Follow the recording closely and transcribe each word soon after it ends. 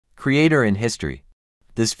Creator in history.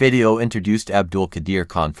 This video introduced Abdul Qadeer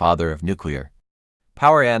Khan, father of nuclear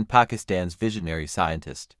power and Pakistan's visionary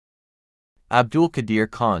scientist. Abdul Qadeer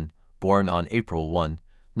Khan, born on April 1,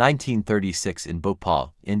 1936 in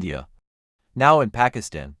Bhopal, India, now in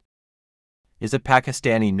Pakistan, is a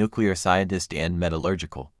Pakistani nuclear scientist and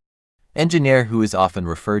metallurgical engineer who is often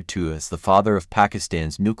referred to as the father of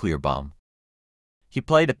Pakistan's nuclear bomb. He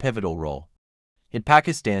played a pivotal role in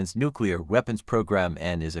Pakistan's nuclear weapons program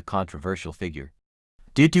and is a controversial figure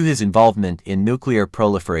due to his involvement in nuclear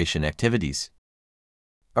proliferation activities.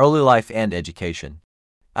 Early life and education.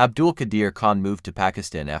 Abdul Qadeer Khan moved to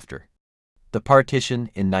Pakistan after the partition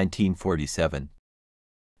in 1947.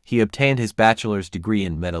 He obtained his bachelor's degree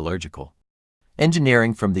in metallurgical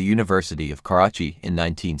engineering from the University of Karachi in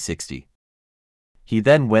 1960. He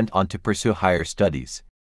then went on to pursue higher studies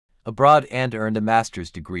abroad and earned a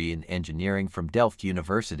master's degree in engineering from Delft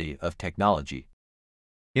University of Technology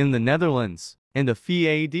in the Netherlands and a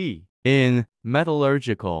PhD in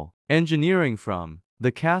metallurgical engineering from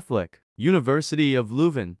the Catholic University of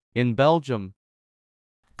Leuven in Belgium.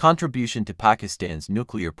 Contribution to Pakistan's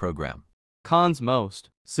nuclear program. Khan's most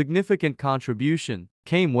significant contribution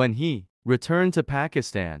came when he returned to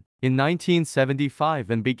Pakistan in 1975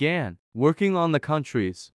 and began working on the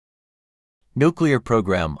country's nuclear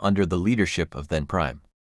program under the leadership of then Prime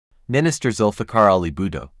Minister Zulfikar Ali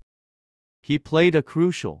Bhutto. He played a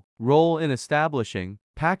crucial role in establishing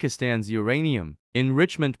Pakistan's uranium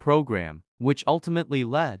enrichment program, which ultimately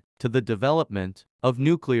led to the development of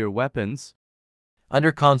nuclear weapons.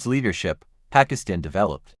 Under Khan's leadership, Pakistan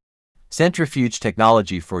developed centrifuge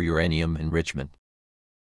technology for uranium enrichment.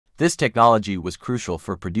 This technology was crucial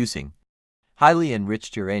for producing highly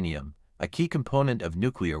enriched uranium, a key component of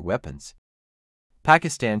nuclear weapons.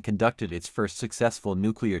 Pakistan conducted its first successful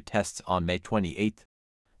nuclear tests on May 28,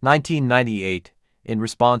 1998, in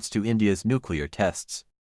response to India's nuclear tests,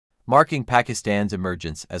 marking Pakistan's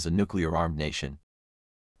emergence as a nuclear-armed nation.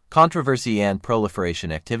 Controversy and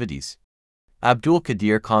proliferation activities. Abdul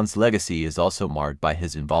Qadeer Khan's legacy is also marred by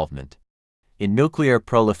his involvement in nuclear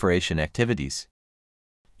proliferation activities.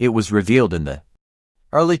 It was revealed in the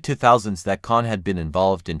early 2000s that Khan had been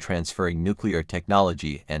involved in transferring nuclear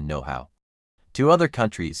technology and know-how to other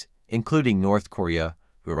countries, including North Korea,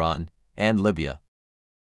 Iran, and Libya.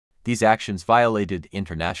 These actions violated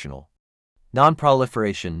international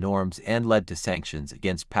non-proliferation norms and led to sanctions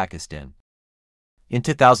against Pakistan. In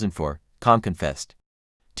 2004, Khan confessed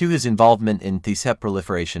to his involvement in these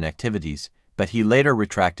proliferation activities, but he later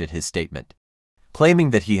retracted his statement, claiming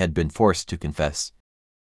that he had been forced to confess.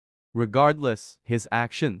 Regardless, his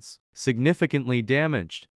actions significantly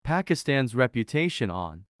damaged Pakistan's reputation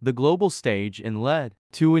on the global stage and led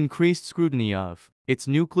to increased scrutiny of its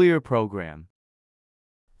nuclear program.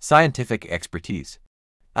 Scientific expertise.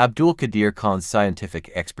 Abdul Qadeer Khan's scientific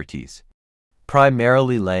expertise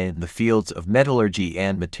primarily lay in the fields of metallurgy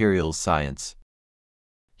and materials science.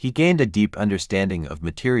 He gained a deep understanding of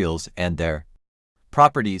materials and their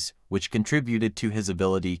properties, which contributed to his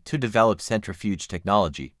ability to develop centrifuge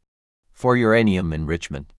technology for uranium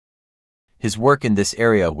enrichment. His work in this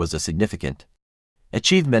area was a significant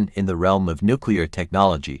achievement in the realm of nuclear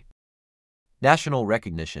technology. National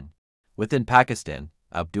recognition. Within Pakistan,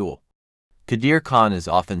 Abdul Qadeer Khan is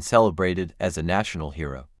often celebrated as a national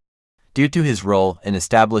hero due to his role in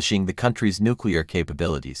establishing the country's nuclear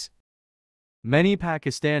capabilities. Many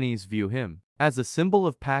Pakistanis view him as a symbol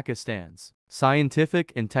of Pakistan's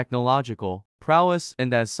scientific and technological prowess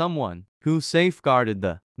and as someone who safeguarded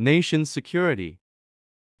the nation's security.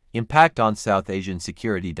 Impact on South Asian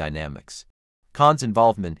security dynamics. Khan's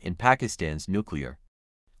involvement in Pakistan's nuclear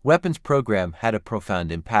weapons program had a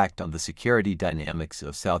profound impact on the security dynamics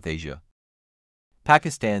of South Asia.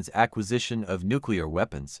 Pakistan's acquisition of nuclear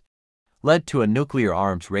weapons led to a nuclear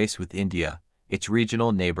arms race with India, its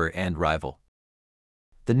regional neighbor and rival.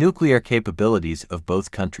 The nuclear capabilities of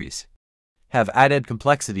both countries have added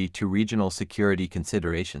complexity to regional security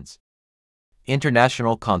considerations.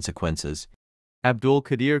 International consequences. Abdul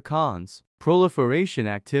Qadeer Khan's proliferation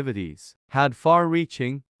activities had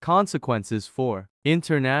far-reaching consequences for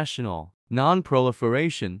international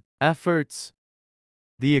non-proliferation efforts.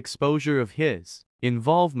 The exposure of his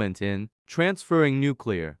involvement in transferring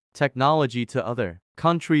nuclear technology to other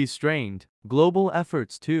countries strained global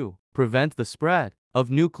efforts to prevent the spread of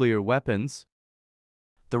nuclear weapons.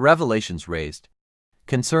 The revelations raised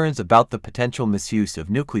concerns about the potential misuse of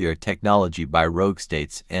nuclear technology by rogue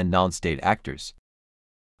states and non-state actors.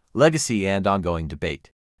 Legacy and ongoing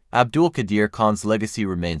debate. Abdul Qadeer Khan's legacy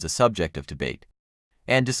remains a subject of debate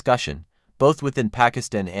and discussion, both within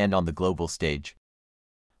Pakistan and on the global stage.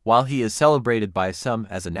 While he is celebrated by some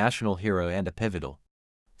as a national hero and a pivotal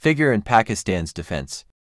figure in Pakistan's defense,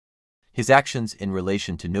 his actions in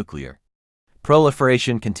relation to nuclear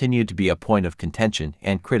proliferation continued to be a point of contention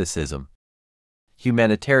and criticism.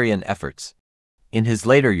 Humanitarian efforts. In his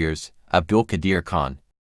later years, Abdul Qadeer Khan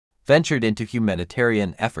ventured into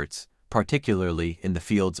humanitarian efforts, particularly in the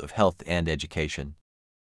fields of health and education.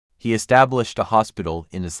 He established a hospital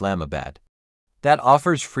in Islamabad that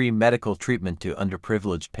offers free medical treatment to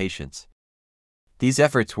underprivileged patients. These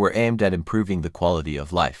efforts were aimed at improving the quality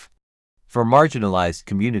of life for marginalized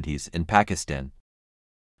communities in Pakistan.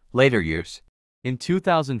 Later years. In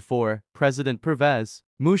 2004, President Pervez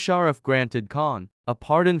Musharraf granted Khan a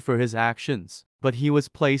pardon for his actions, but he was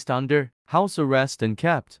placed under house arrest and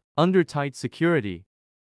kept under tight security.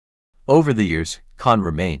 Over the years, Khan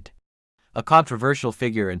remained a controversial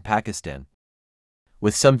figure in Pakistan,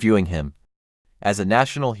 with some viewing him as a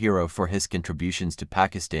national hero for his contributions to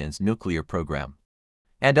Pakistan's nuclear program,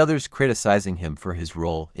 and others criticizing him for his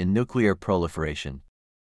role in nuclear proliferation.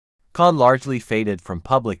 Khan largely faded from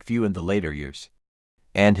public view in the later years,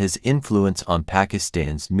 and his influence on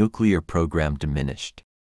Pakistan's nuclear program diminished.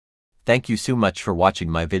 Thank you so much for watching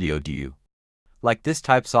my video. Do you like this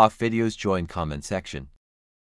types of videos? Join comment section.